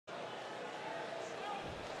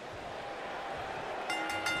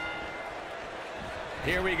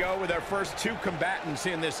Here we go with our first two combatants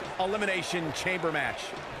in this Elimination Chamber match.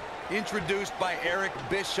 Introduced by Eric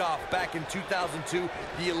Bischoff back in 2002,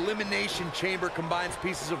 the Elimination Chamber combines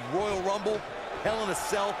pieces of Royal Rumble, Hell in a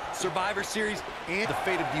Cell, Survivor Series, and the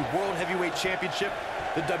fate of the World Heavyweight Championship,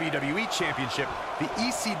 the WWE Championship, the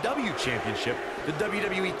ECW Championship, the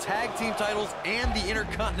WWE Tag Team titles, and the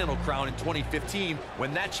Intercontinental Crown in 2015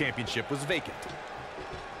 when that championship was vacant.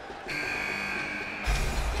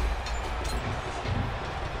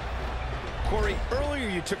 Corey, earlier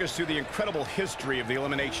you took us through the incredible history of the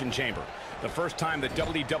Elimination Chamber. The first time the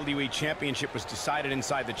WWE Championship was decided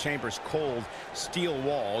inside the Chamber's cold steel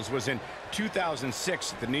walls was in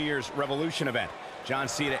 2006 at the New Year's Revolution event. John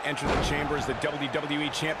Cena entered the Chamber as the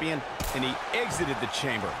WWE Champion, and he exited the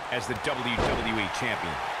Chamber as the WWE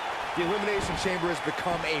Champion. The Elimination Chamber has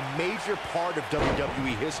become a major part of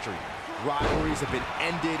WWE history. Rivalries have been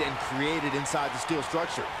ended and created inside the steel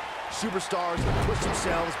structure. Superstars have pushed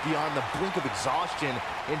themselves beyond the brink of exhaustion,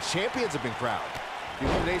 and champions have been crowned. The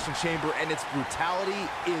Elimination Chamber and its brutality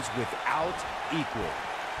is without equal.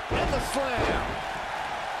 And the slam!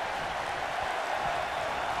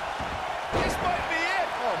 This might be it!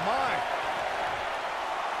 Oh, my!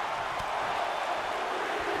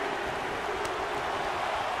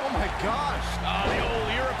 Oh, my gosh! The old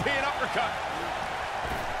European uppercut.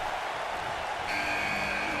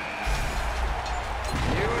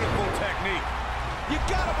 Beautiful technique. You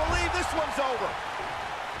gotta believe this one's over.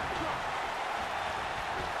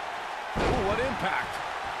 Ooh, what impact.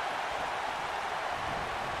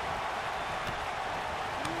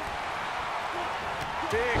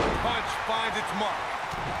 Big punch finds its mark.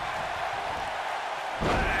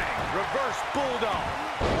 Bang! Reverse bulldog.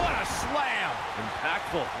 What a slam.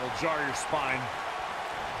 Impactful. It'll jar your spine.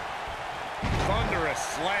 Thunderous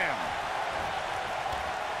slam.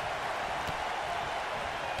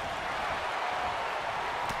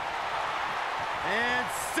 And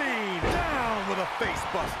scene down with a face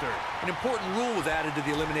buster. An important rule was added to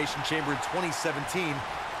the Elimination Chamber in 2017.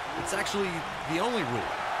 It's actually the only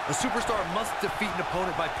rule. A superstar must defeat an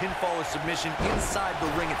opponent by pinfall or submission inside the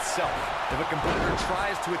ring itself. If a competitor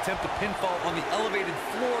tries to attempt a pinfall on the elevated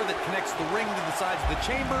floor that connects the ring to the sides of the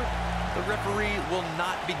chamber, the referee will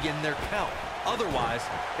not begin their count. Otherwise,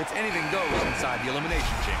 it's anything goes inside the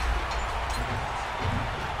Elimination Chamber.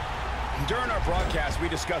 During our broadcast, we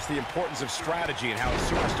discussed the importance of strategy and how a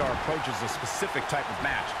superstar approaches a specific type of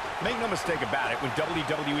match. Make no mistake about it, when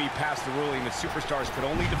WWE passed the ruling that superstars could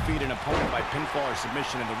only defeat an opponent by pinfall or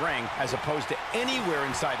submission in the ring, as opposed to anywhere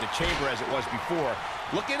inside the chamber as it was before,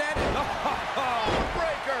 looking at it,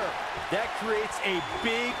 Breaker! That creates a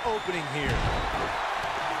big opening here.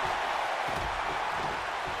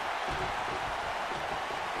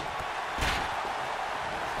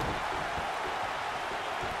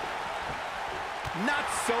 not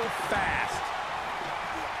so fast.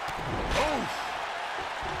 Oh!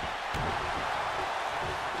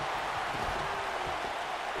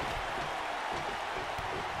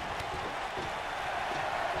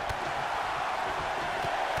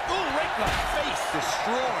 Right in the face,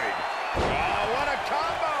 destroyed. Oh, what a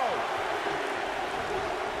combo!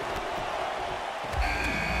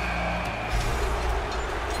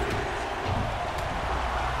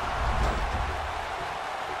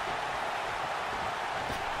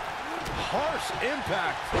 Harsh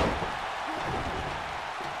impact.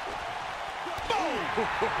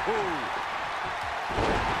 Boom!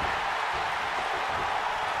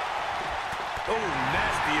 Oh,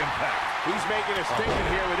 nasty impact. He's making a statement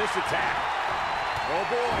here with this attack. Oh,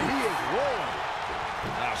 boy, he is rolling.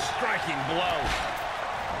 A striking blow.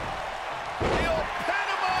 The old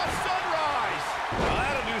Panama Sunrise. Well,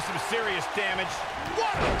 that'll do some serious damage.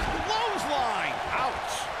 What a clothesline.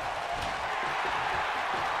 Ouch.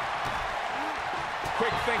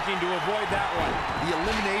 Quick thinking to avoid that one. The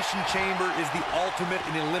Elimination Chamber is the ultimate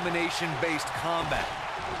in elimination-based combat.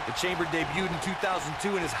 The Chamber debuted in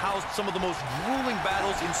 2002 and has housed some of the most grueling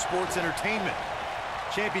battles in sports entertainment.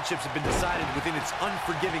 Championships have been decided within its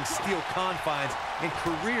unforgiving steel confines, and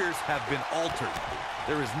careers have been altered.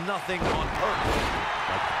 There is nothing on earth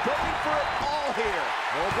like Going for it all here.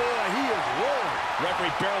 Oh, boy, he is rolling.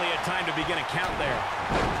 Referee barely had time to begin a count there.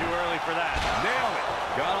 Too early for that. Nailed it.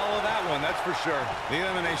 Got all of that one, that's for sure. The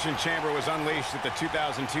Elimination Chamber was unleashed at the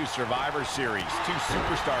 2002 Survivor Series. Two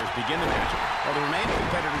superstars begin the match, while the remaining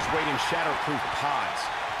competitors wait in shatterproof pods.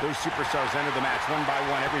 Those superstars enter the match one by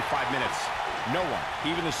one every 5 minutes. No one,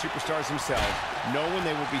 even the superstars themselves, know when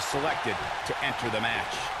they will be selected to enter the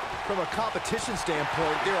match. From a competition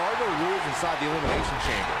standpoint, there are no rules inside the Elimination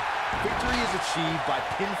Chamber. Victory is achieved by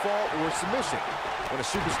pinfall or submission. When a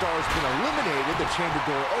superstar has been eliminated, the chamber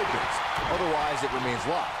door opens. Otherwise, it remains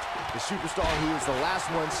locked. The superstar who is the last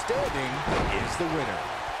one standing is the winner.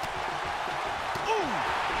 Ooh,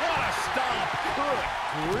 what a stomp. Good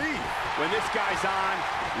grief. When this guy's on,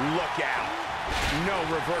 look out. No,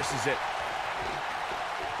 reverses it.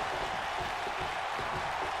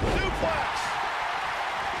 Suplex.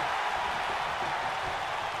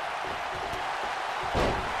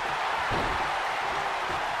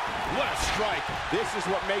 What a strike. This is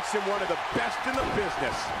what makes him one of the best in the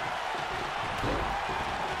business.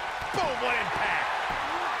 Boom, what impact.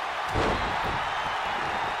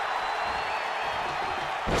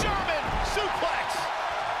 German suplex.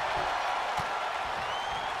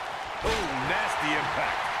 Oh, nasty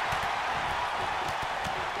impact.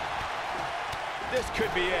 This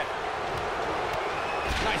could be it.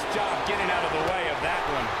 Nice job getting out of the way of that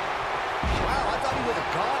one. Wow, I thought he was a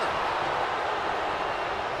goner.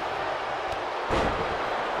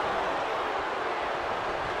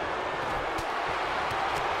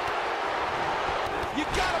 You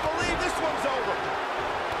gotta believe this one's over.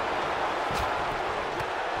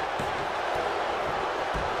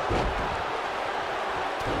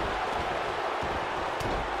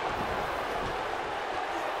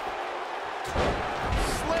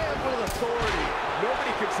 Slam with authority.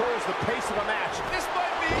 Nobody controls the pace of a match. This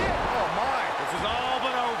might be it. Oh, my. This is all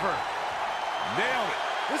but over. Nailed it.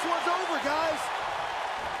 This one's over, guys.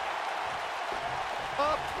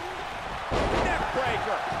 Up. Neck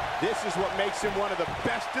breaker. This is what makes him one of the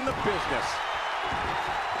best in the business.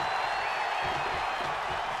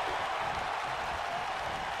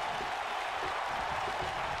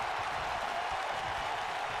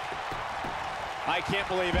 I can't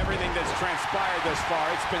believe everything that's transpired thus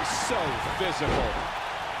far. It's been so physical.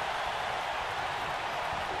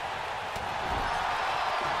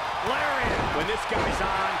 Lariat. When this guy's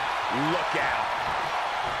on, look out.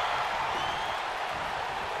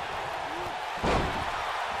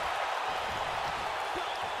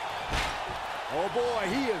 Oh, boy,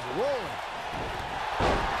 he is rolling.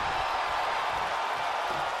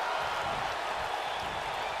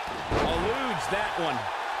 Eludes that one.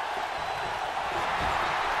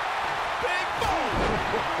 Big boom!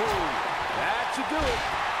 That should do it.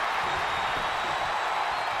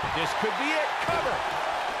 This could be it. Cover.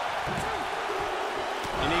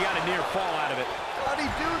 And he got a near fall out of it. How'd he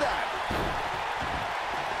do that?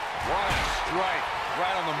 What a strike.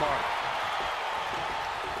 Right on the mark.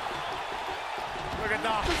 Look at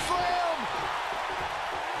that. The slam!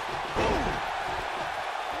 Boom!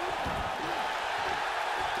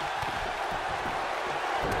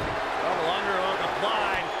 Double underhook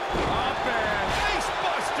applied. Up and Face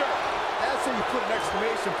buster! That's how you put an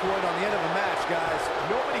exclamation point on the end of a match, guys.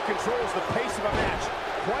 Nobody controls the pace of a match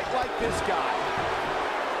quite like this guy.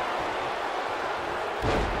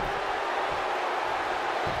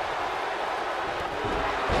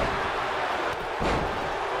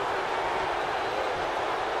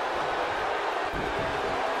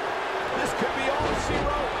 This could be all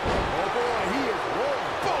zero. Oh, boy, he is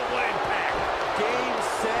rolling. Boom, what impact. Game,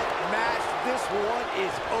 set, match. This one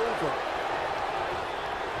is over.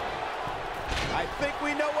 I think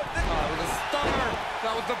we know what this... it was a stunner.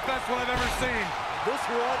 That was the best one I've ever seen. This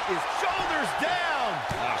one is... Shoulders down.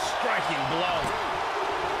 A striking blow.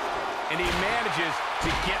 And he manages to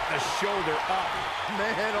get the shoulder up.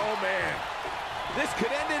 Man, oh, man. This could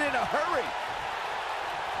end it in a hurry.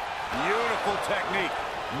 Beautiful technique.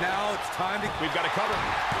 Now it's time to... We've got to cover.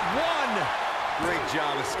 One. Great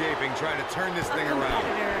job escaping, trying to turn this thing around.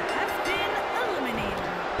 Competitor has been eliminated.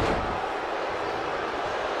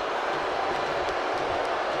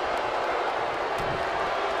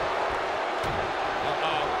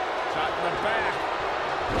 Uh-oh. Shot in the back.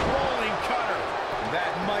 Rolling cutter.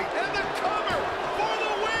 That might... And the cover for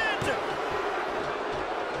the win.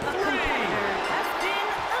 A competitor has been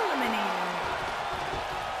eliminated.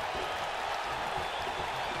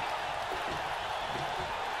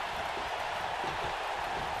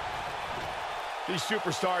 These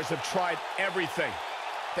superstars have tried everything.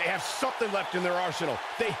 They have something left in their arsenal.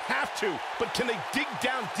 They have to, but can they dig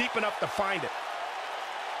down deep enough to find it?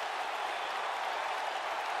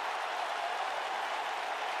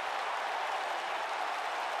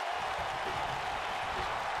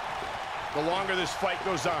 The longer this fight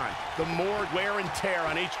goes on, the more wear and tear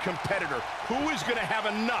on each competitor. Who is going to have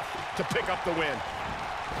enough to pick up the win?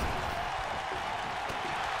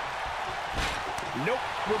 Nope,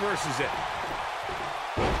 reverses it.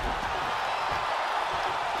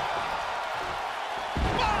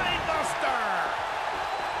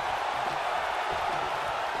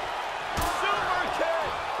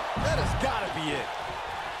 be it.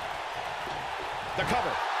 The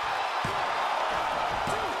cover.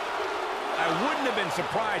 I wouldn't have been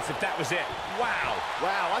surprised if that was it. Wow.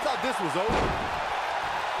 Wow, I thought this was over.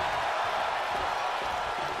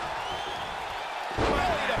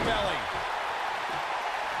 Belly to belly.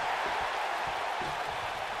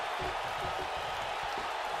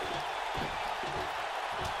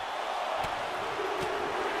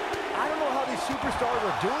 I don't know how these superstars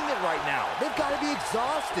are doing it right now. They've got to be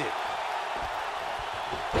exhausted.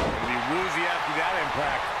 Gonna be woozy after that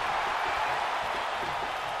impact.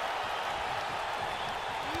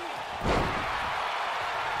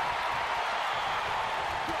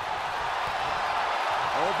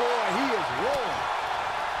 Oh boy, he is rolling.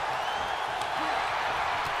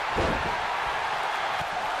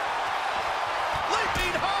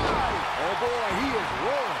 Leaping high. Oh boy, he is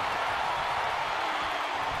rolling.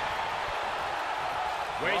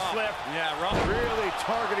 Waist slip. Yeah, rough. Really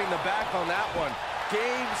targeting the back on that one.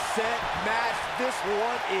 Game, set, match. This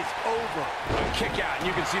one is over. A kick out, and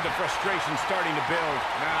you can see the frustration starting to build.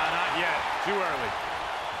 Nah, not yet. Too early.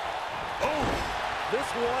 Oh, this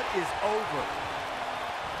one is over.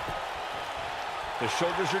 The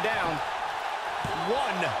shoulders are down. 1,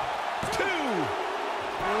 2.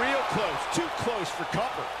 Real close. Too close for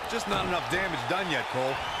cover. Just not enough damage done yet,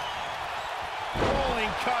 Cole.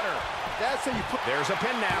 Rolling cutter. That's how you put... There's a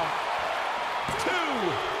pin now. 2.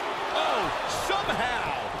 Oh,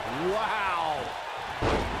 somehow. Wow.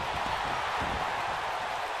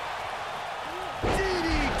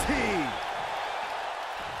 DDT.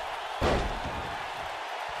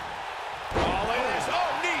 Oh, look at this. Oh,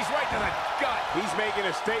 knees right to the gut. He's making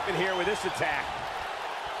a statement here with this attack.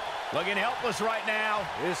 Looking helpless right now.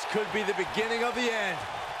 This could be the beginning of the end.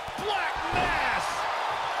 Black mass.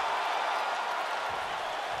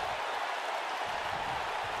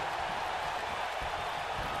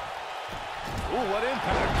 Ooh, what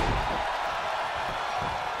impact.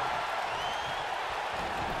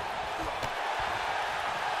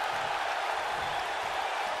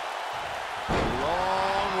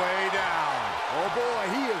 Long way down. Oh boy,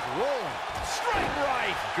 he is rolling. Straight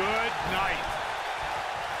right. Good night.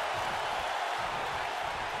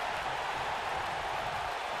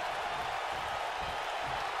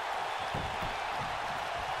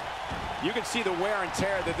 You can see the wear and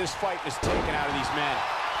tear that this fight has taken out of these men.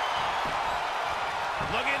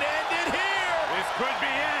 Looking to end it here. This could be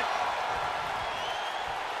it.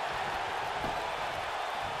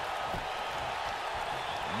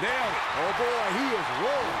 Nailed it. Oh boy, he is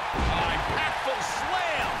rolling. Impactful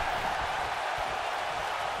slam.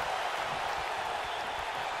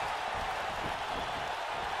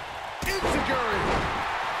 Enziguri.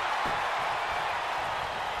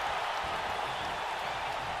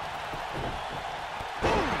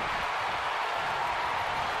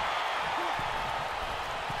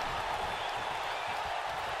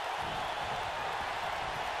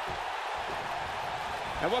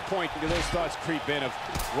 At what point do those thoughts creep in of,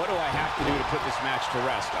 what do I have to do to put this match to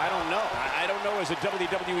rest? I don't know. I don't know as a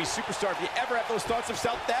WWE superstar if you ever have those thoughts of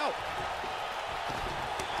self-doubt.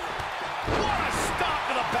 What a stop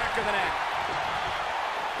to the back of the neck.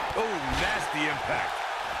 Oh, nasty impact.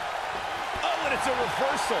 Oh, and it's a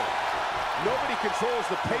reversal. Nobody controls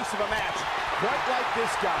the pace of a match quite like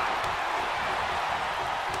this guy.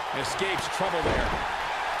 Escapes trouble there.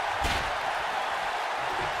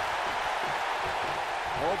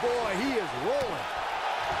 Oh boy, he is rolling.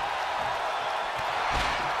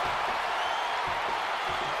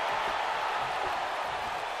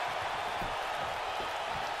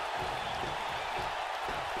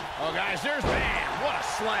 Oh, guys, there's bam. What a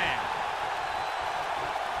slam.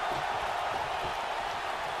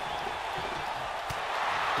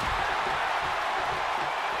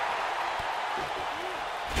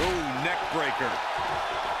 Oh, neck breaker.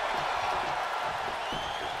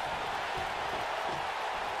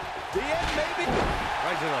 The end, maybe.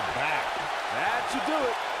 Right to the back. That should do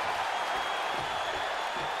it.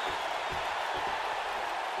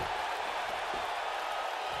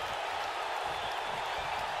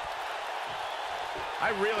 I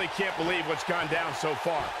really can't believe what's gone down so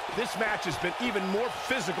far. This match has been even more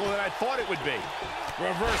physical than I thought it would be.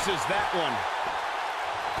 Reverses that one.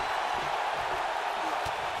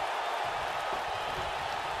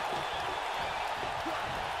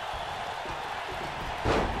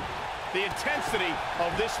 The intensity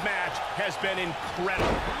of this match has been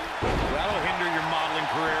incredible. That'll hinder your modeling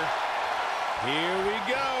career. Here we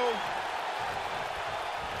go.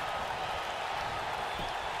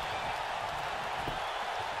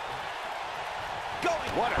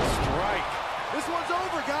 Going. What a strike. This one's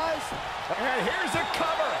over, guys. And here's a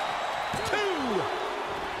cover. 2.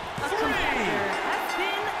 A competitor has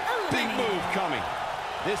been Big eliminated. move coming.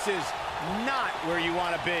 This is not where you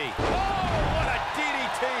want to be. Oh, what a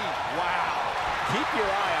DDT. Wow. Keep your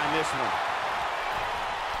eye on this one.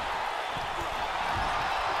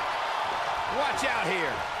 Watch out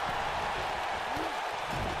here.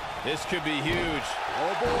 This could be huge.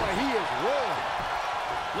 Oh, boy, he is rolling.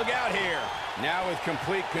 Look out here. Now with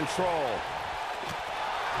complete control.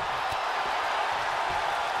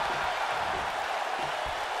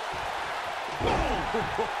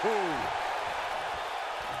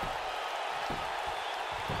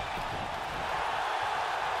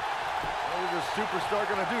 What is this superstar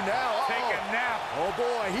going to do now? Take a nap. Oh,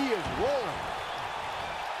 boy, he is rolling.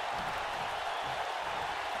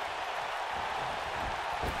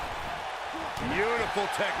 Beautiful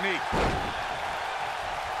technique.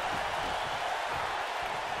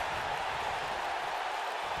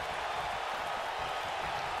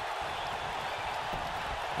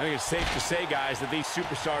 I think it's safe to say, guys, that these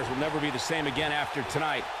superstars will never be the same again after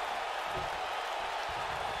tonight.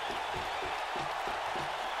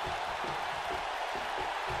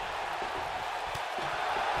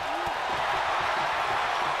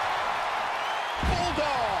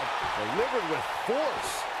 Bulldog delivered with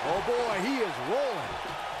force. Oh, boy, he is rolling.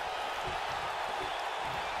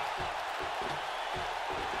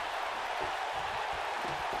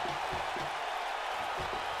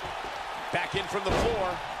 Back in from the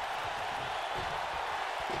floor.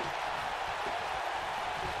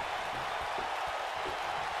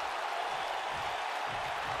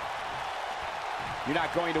 You're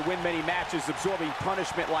not going to win many matches absorbing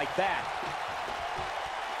punishment like that.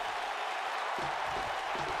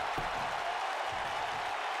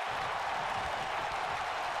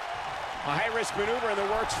 A high-risk maneuver in the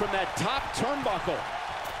works from that top turnbuckle.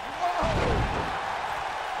 Whoa!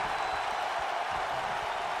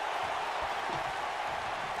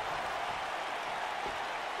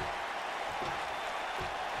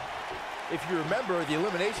 If you remember, the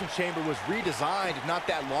Elimination Chamber was redesigned not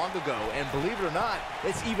that long ago, and believe it or not,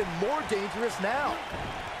 it's even more dangerous now.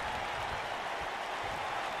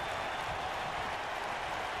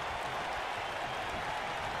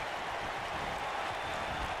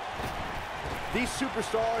 These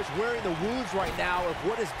superstars wearing the wounds right now of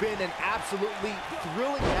what has been an absolutely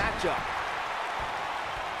thrilling matchup.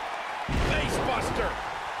 Facebuster.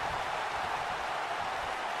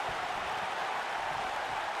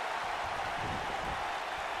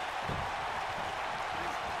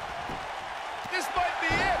 This might be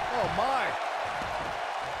it. Oh, my.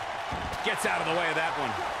 Gets out of the way of that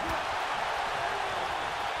one.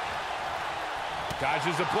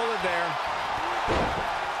 Dodges a bullet there.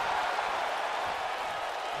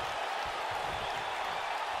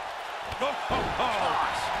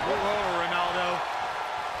 Move over, Ronaldo.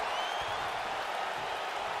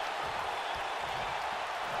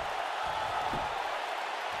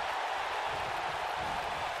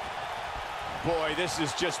 Boy, this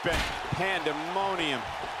has just been pandemonium.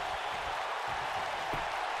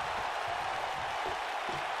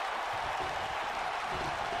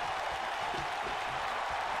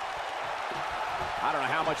 I don't know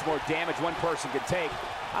how much more damage one person can take.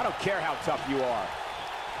 I don't care how tough you are.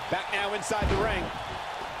 Back now inside the ring.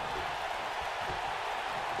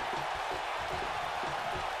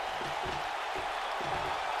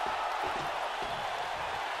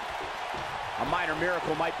 A minor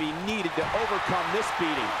miracle might be needed to overcome this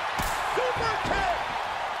beating. Super kick!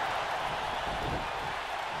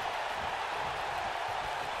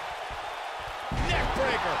 Neck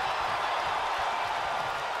breaker.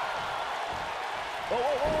 Oh,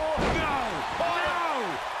 oh, oh, oh. No!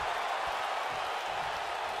 No!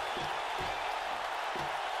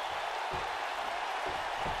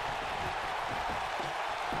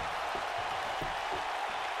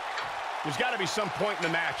 There's got to be some point in the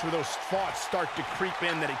match where those thoughts start to creep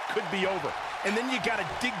in that it could be over. And then you got to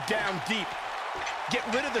dig down deep. Get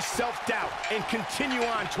rid of the self-doubt and continue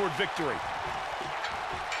on toward victory.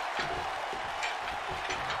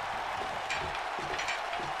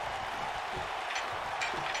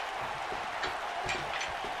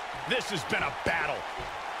 This has been a battle.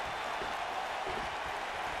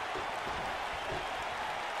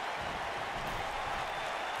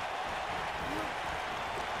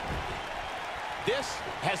 This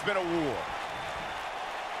has been a war.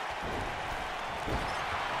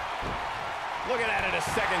 Looking at it a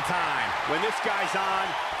second time. When this guy's on,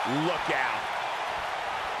 look out.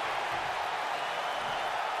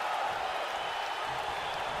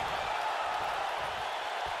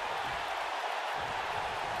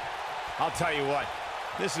 I'll tell you what,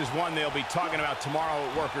 this is one they'll be talking about tomorrow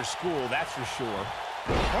at work or school, that's for sure.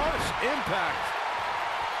 Harsh impact.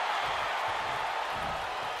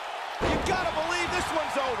 Gotta believe this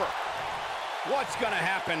one's over. What's going to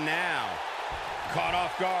happen now? Caught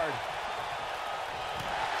off guard.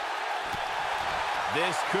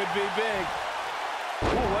 This could be big.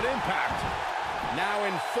 Ooh, what impact. Now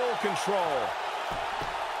in full control.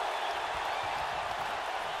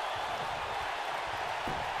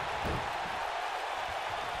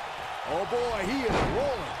 Oh boy, he is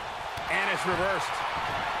rolling. And it's reversed.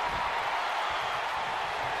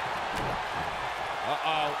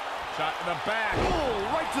 Uh-oh. Shot to the back.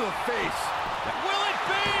 Oh, right to the face. Will it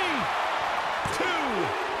be? 2.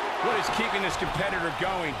 What is keeping this competitor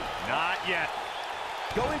going? Not yet.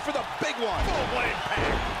 Going for the big one. Oh, what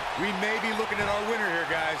impact. We may be looking at our winner here,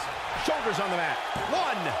 guys. Shoulders on the mat.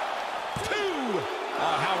 1, 2.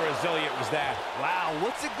 Oh, how resilient was that? Wow,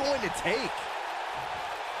 what's it going to take?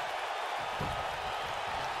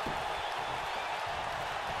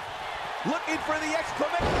 Looking for the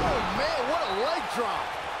exclamation. Oh, man, what a leg drop.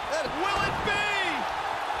 Will it be?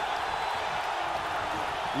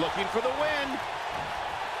 Looking for the win.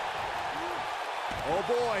 Oh,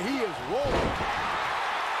 boy, he is rolling.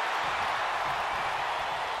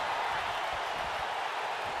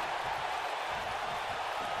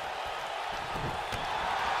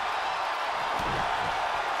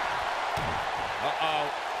 Uh-oh.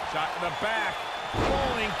 Shot to the back.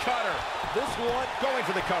 Rolling cutter. This one Going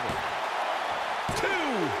for the cover. 2, 3.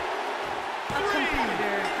 A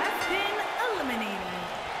competitor has been eliminated.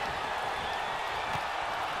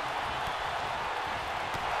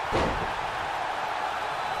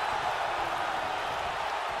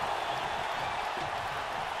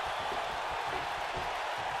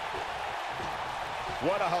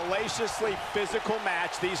 What a hellaciously physical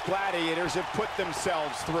match these gladiators have put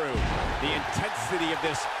themselves through. The intensity of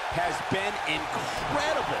this has been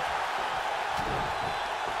incredible.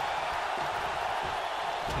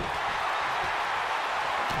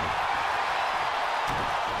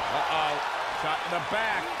 Uh-oh. Shot in the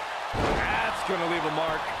back. That's going to leave a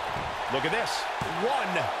mark. Look at this. 1,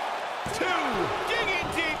 2. Digging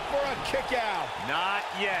deep for a kick out. Not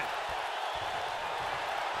yet.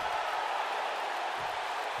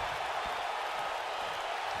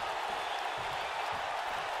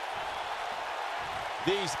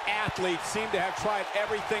 These athletes seem to have tried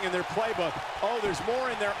everything in their playbook. Oh, there's more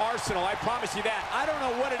in their arsenal, I promise you that. I don't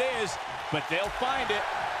know what it is, but they'll find it.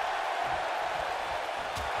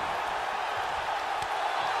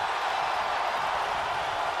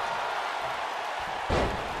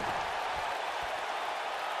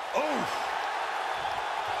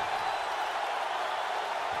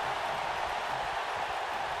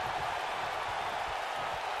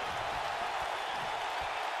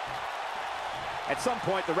 At some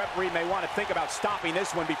point, the referee may want to think about stopping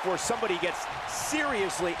this one before somebody gets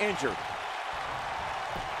seriously injured.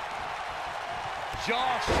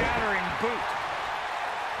 Jaw-shattering boot.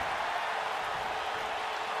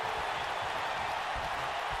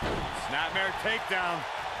 Snapmare takedown.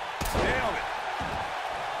 Nailed it.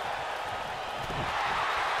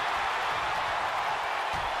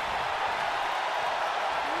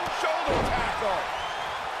 Shoulder tackle.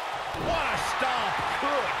 What a stomp.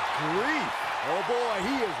 Good grief. Oh, boy,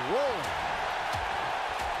 he is rolling.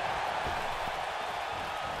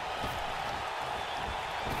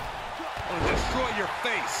 I'm gonna destroy your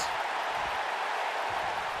face.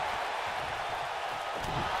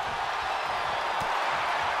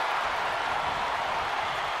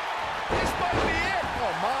 This might be it.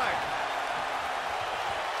 Oh, my.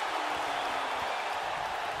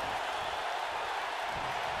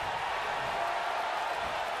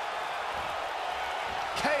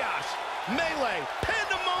 Chaos, melee,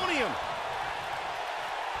 pandemonium.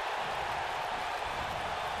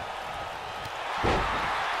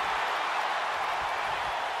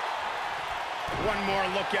 One more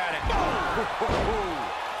look at it.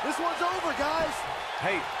 This one's over, guys.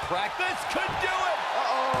 Hey, practice could do it.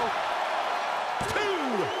 Uh-oh.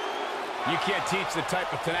 2. You can't teach the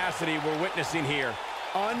type of tenacity we're witnessing here.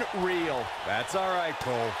 Unreal. That's all right,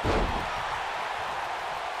 Cole.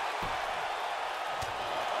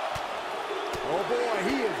 Oh, boy,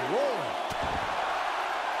 he is rolling.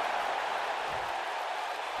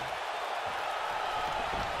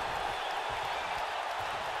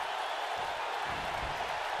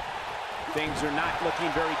 Things are not looking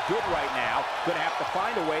very good right now. Gonna have to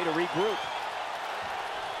find a way to regroup.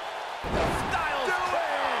 Styles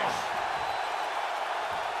crash!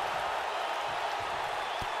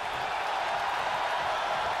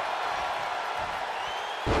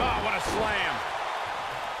 Oh, what a slam.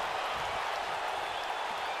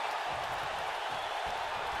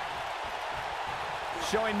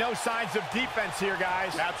 Showing no signs of defense here,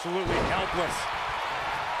 guys. Absolutely helpless.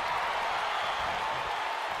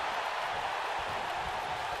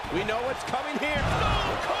 We know what's coming here.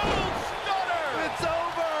 Stone Cold Stunner! It's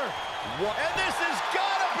over! What? And this has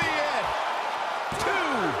got to be it! 2!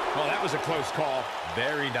 Oh, that was a close call.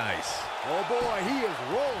 Very nice. Oh, boy, he is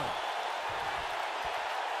rolling.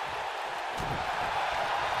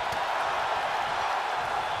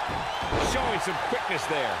 Showing some quickness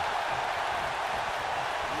there.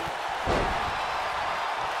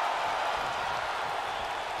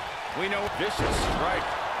 We know vicious strike.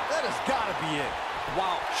 That has got to be it.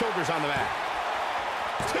 Wow, shoulders on the mat.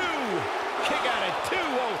 2! Kick out at 2.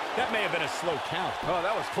 Oh, that may have been a slow count. Oh,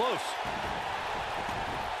 that was close.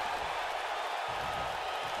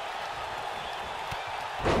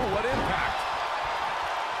 Oh, what impact.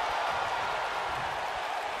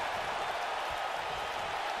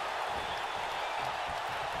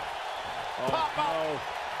 Oh, pop out.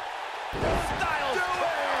 Styles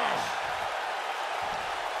crash.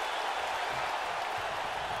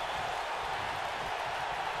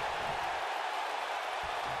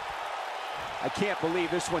 I can't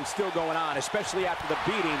believe this one's still going on, especially after the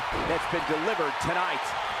beating that's been delivered tonight.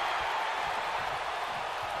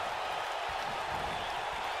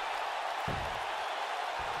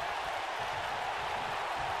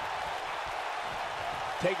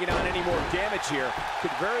 Taking on any more damage here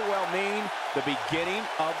could very well mean the beginning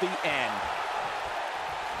of the end.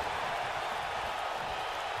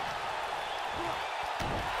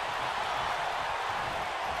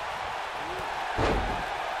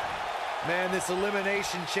 Man, this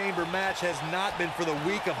Elimination Chamber match has not been for the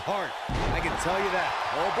weak of heart. I can tell you that.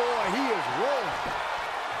 Oh, boy, he is rolling.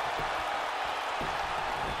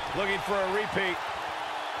 Looking for a repeat.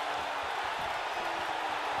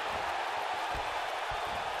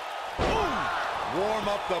 Warm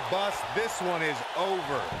up the bus. This one is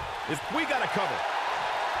over. We got to cover.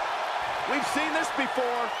 We've seen this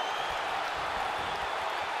before.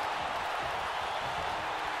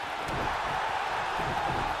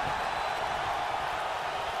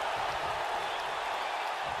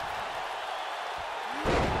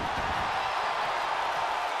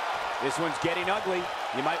 This one's getting ugly.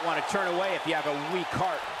 You might want to turn away if you have a weak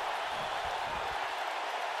heart.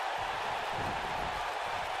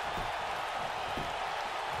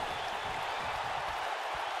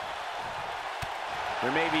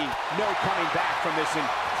 There may be no coming back from this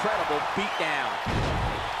incredible beatdown.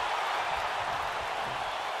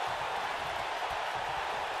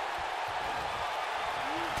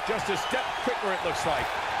 Just a step quicker, it looks like.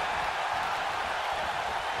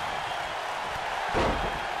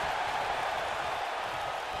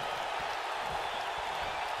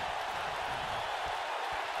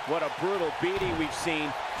 What a brutal beating we've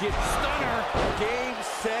seen. Stunner. Game,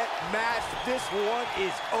 set, match. This one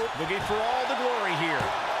is open. Looking for all the glory here.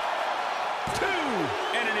 2!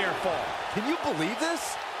 And a near fall. Can you believe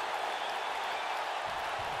this?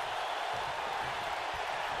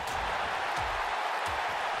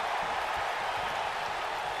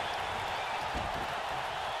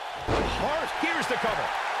 Hart, here's the cover.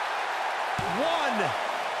 1,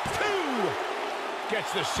 2.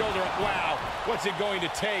 Gets the shoulder up. Wow, what's it going to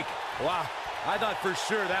take? Wow, I thought for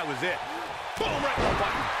sure that was it. Boom, right in the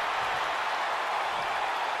button.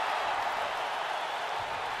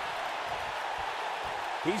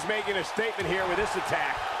 He's making a statement here with this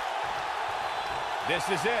attack. This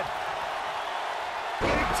is it.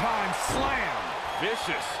 Big time slam.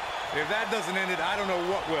 Vicious. If that doesn't end it, I don't know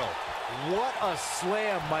what will. What a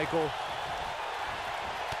slam, Michael.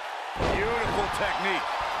 Beautiful technique.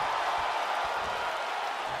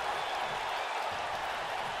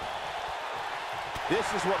 This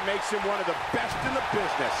is what makes him one of the best in the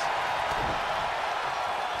business.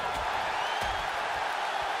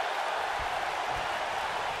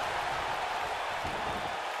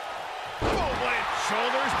 Full-blade,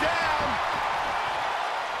 shoulders down.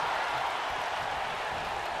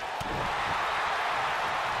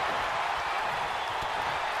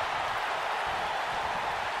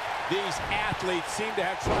 These athletes seem to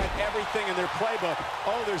have tried everything in their playbook.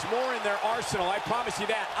 Oh, there's more in their arsenal, I promise you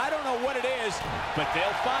that. I don't know what it is, but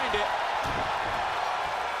they'll find it.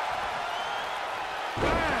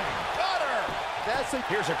 Bang! Cutter!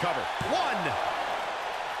 Here's a cover.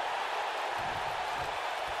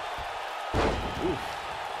 1. Oof.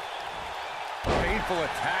 Painful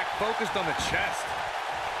attack focused on the chest.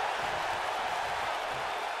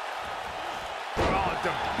 Oh,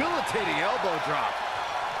 debilitating elbow drop.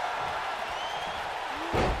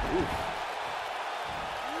 Oof.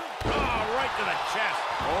 Oh, right to the chest.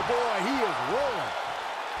 Oh, boy, he is rolling.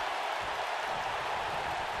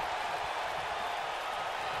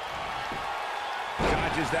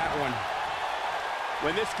 Dodges that one.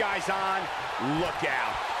 When this guy's on, look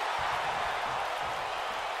out.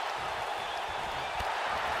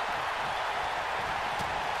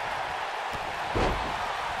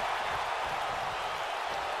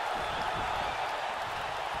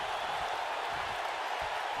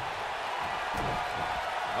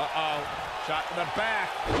 Uh-oh. Shot to the back.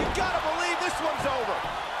 You gotta believe this one's over.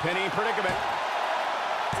 Pinning predicament.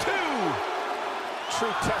 2.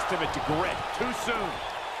 True testament to grit. Too soon.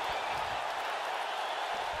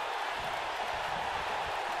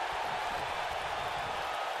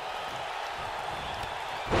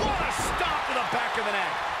 What a stop to the back of the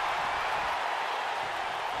neck.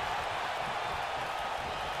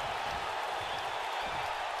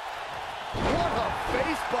 What a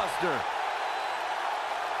face buster.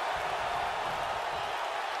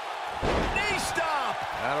 Knee stop.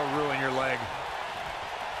 That'll ruin your leg.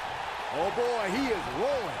 Oh boy, he is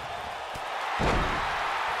rolling.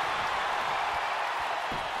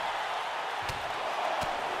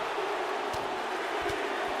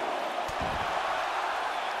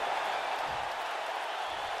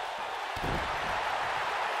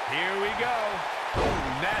 Here we go.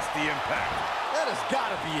 Oh, nasty impact. That has got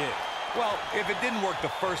to be it. Well, if it didn't work the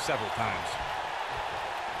first several times.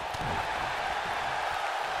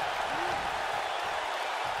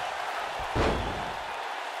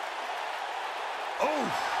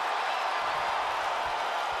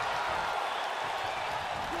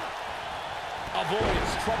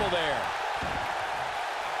 Avoids trouble there.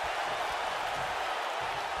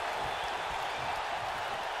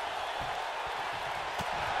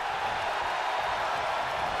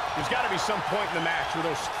 There's got to be some point in the match where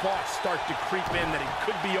those thoughts start to creep in that it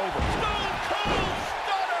could be over. Stone Cold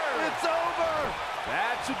Stunner! It's over.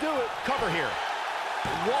 That should do it. Cover here.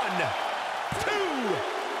 1,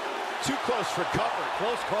 2. Too close for cover.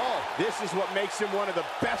 Close call. This is what makes him one of the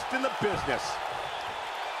best in the business.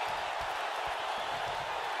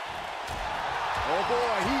 Oh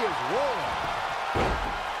boy, he is rolling.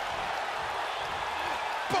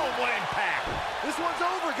 Boom, what impact. This one's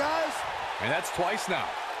over, guys. And that's twice now.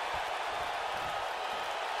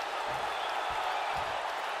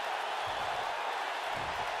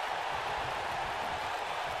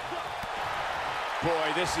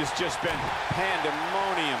 Boy, this has just been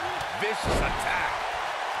pandemonium. Vicious attack.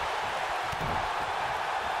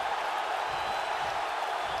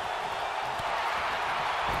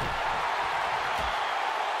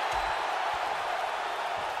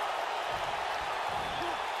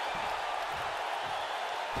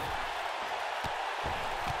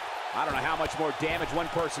 I don't know how much more damage one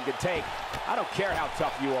person can take. I don't care how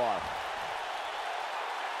tough you are.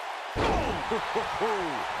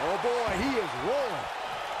 Oh boy, he is rolling.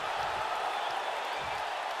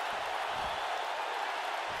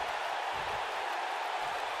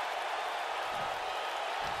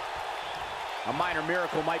 A minor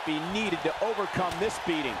miracle might be needed to overcome this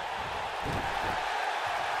beating.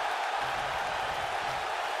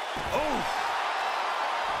 Oh!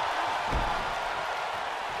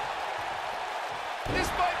 This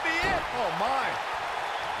might be it. Oh my.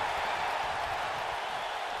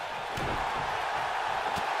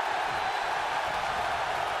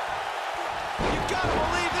 You gotta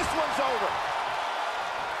believe this one's over.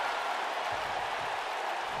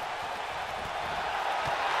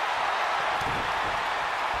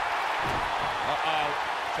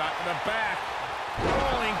 Shot to the back.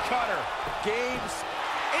 Rolling cutter. Games.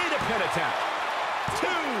 8 a pin attempt. 2,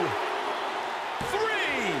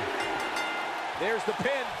 3. There's the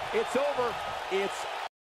pin. It's over. It's